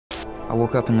I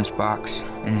woke up in this box,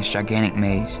 in this gigantic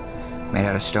maze, made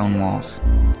out of stone walls.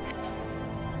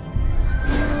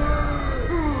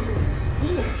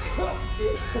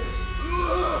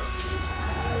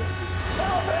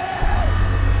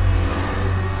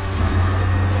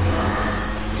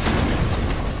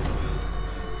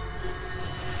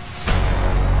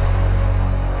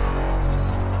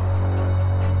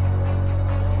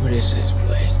 What is this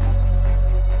place?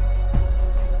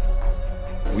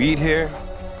 We eat here,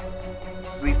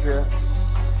 sleep here,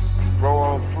 grow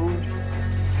our own food,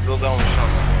 build our own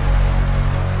shelter.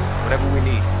 Whatever we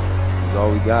need. This is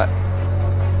all we got.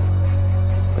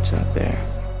 What's out there?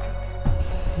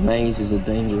 The maze is a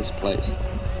dangerous place.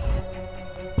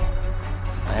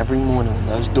 Every morning when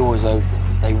those doors open,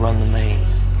 they run the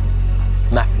maze,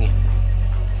 mapping it,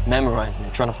 memorizing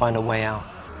it, trying to find a way out.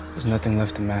 There's nothing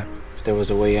left to map. If there was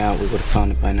a way out, we would have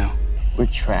found it by now. We're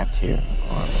trapped here.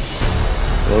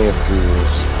 We only have 3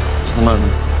 rules. For the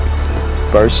moment.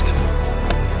 First,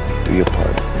 do your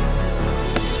part.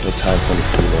 No time for any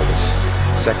freeloaders.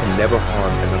 Second, never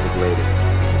harm an unrelated.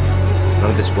 None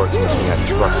of this works unless we have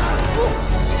trust.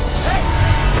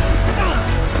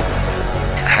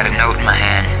 I had a note in my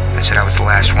hand that said I was the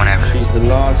last one ever. She's the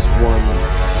last one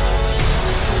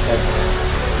ever.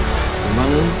 The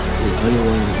runners are the only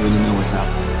ones that really know what's out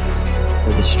there.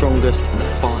 They're the strongest and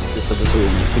the fastest of us all.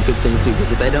 And it's a good thing too,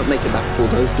 because if they don't make it back before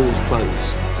those doors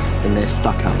close, then they're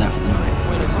stuck out there for the night.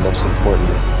 And most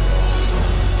importantly,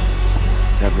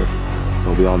 never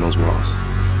go beyond those walls.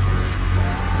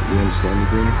 You understand me,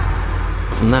 Green?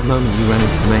 From that moment you ran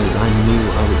into the maze, I knew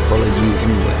I would follow you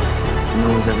anywhere.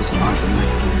 No one's ever survived the night.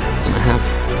 And I have.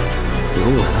 We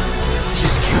all have.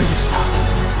 Just kill yourself.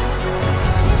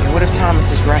 Yeah, what if Thomas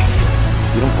is right?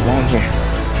 You don't belong here.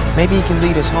 Maybe he can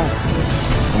lead us home.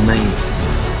 It's the maze.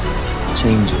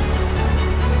 Change it.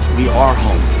 We are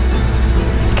home.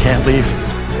 Can't leave.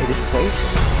 Hey, this place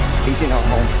isn't our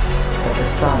home. But the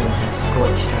sun has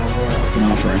scorched our world. It's an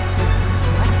offering.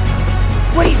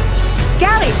 Wait!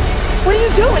 Gally! What are you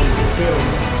doing?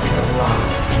 Billions of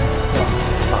lives lost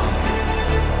to fire,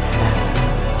 famine,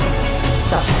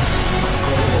 suffering,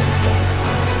 great.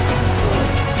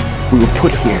 We were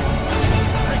put here.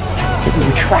 We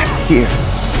were trapped here.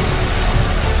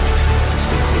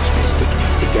 We stick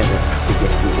together. We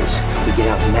get through this. We get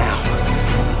out now.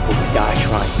 Or we die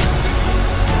trying.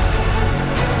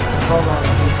 Follow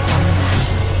his coming.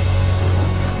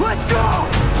 Let's go!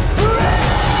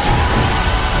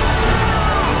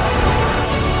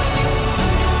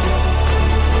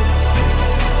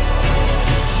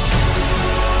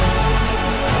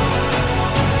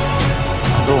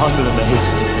 I'll go under the maze.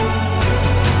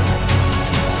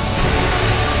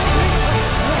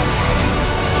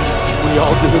 We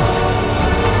all do.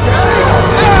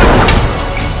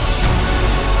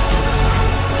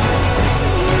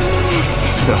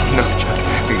 No, Chuck.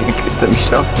 You're gonna kiss them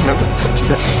yourself. I never told you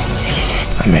that.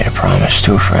 I made a promise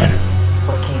to a friend.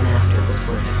 What came after was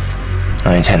worse. I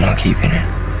intend on keeping it.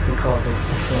 We called it the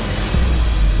flood.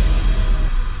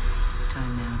 It's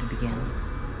time now to begin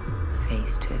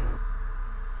phase 2.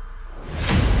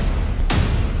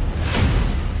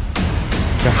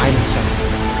 They're hiding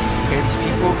something. Okay, these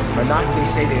people are not who they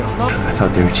say they are. I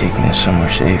thought they were taking us somewhere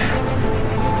safe.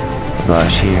 They brought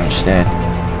us here instead.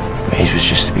 The maze was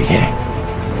just the beginning.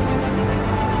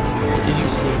 Did you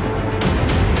see?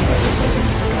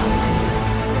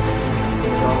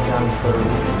 It's all done for a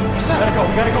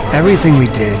reason. Everything we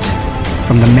did,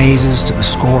 from the mazes to the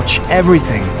Scorch,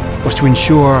 everything was to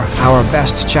ensure our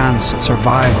best chance at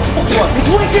survival. It's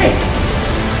wicked!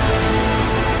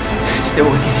 It's still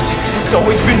wicked. It's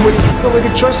always been wicked. But we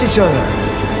could trust each other.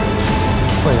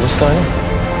 Wait, what's going on?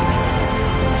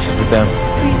 She's with them.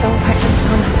 Please don't write them,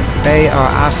 Thomas. They are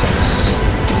assets.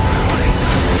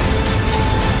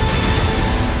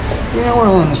 You know, we're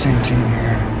all on the same team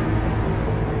here.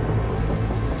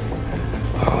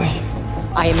 Are we?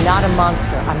 I am not a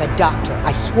monster. I'm a doctor.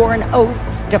 I swore an oath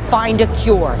to find a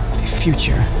cure. A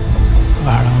future of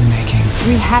our own making.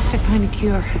 We have to find a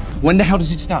cure. When the hell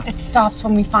does it stop? It stops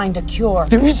when we find a cure.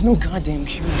 There is no goddamn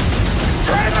cure.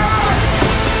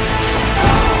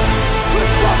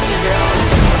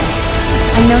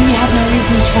 I know you have no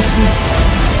reason to trust me.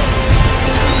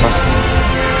 Trust me.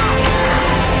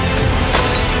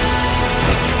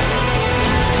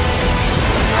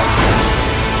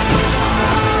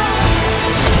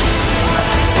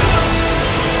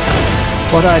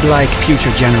 What I'd like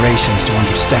future generations to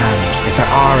understand, if there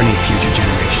are any future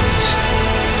generations,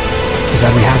 is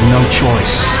that we have no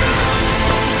choice.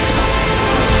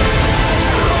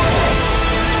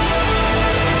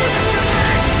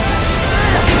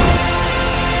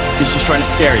 He's just trying to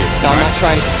scare you. No, I'm not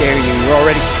trying to scare you. You're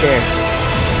already scared.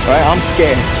 All right, I'm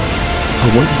scared. I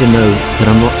want you to know that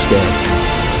I'm not scared.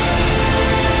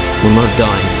 We're not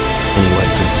dying anyway.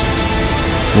 It's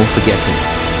more forgetting.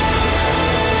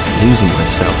 It's losing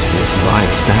myself to this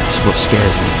virus. That's what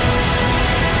scares me.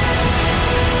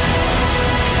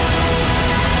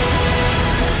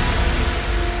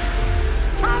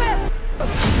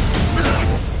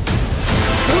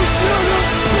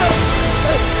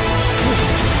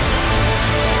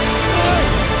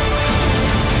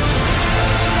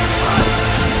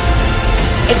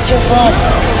 It's your blood.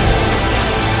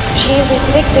 She isn't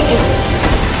sick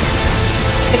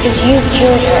because you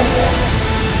cured her.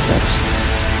 Thanks.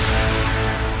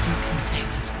 You can save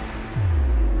us all.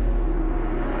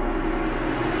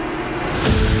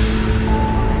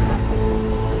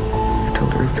 I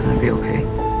told her it's gonna be okay.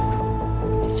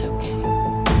 It's okay.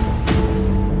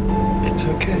 It's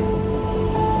okay.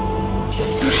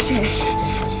 It's okay.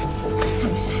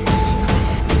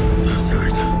 I'm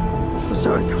sorry. I'm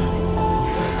sorry.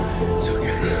 It's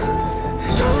okay.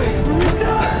 Sorry.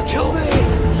 Kill me.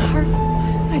 I'm sorry.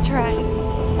 I tried.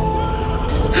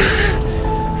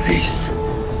 Please.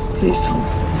 Please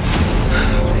don't.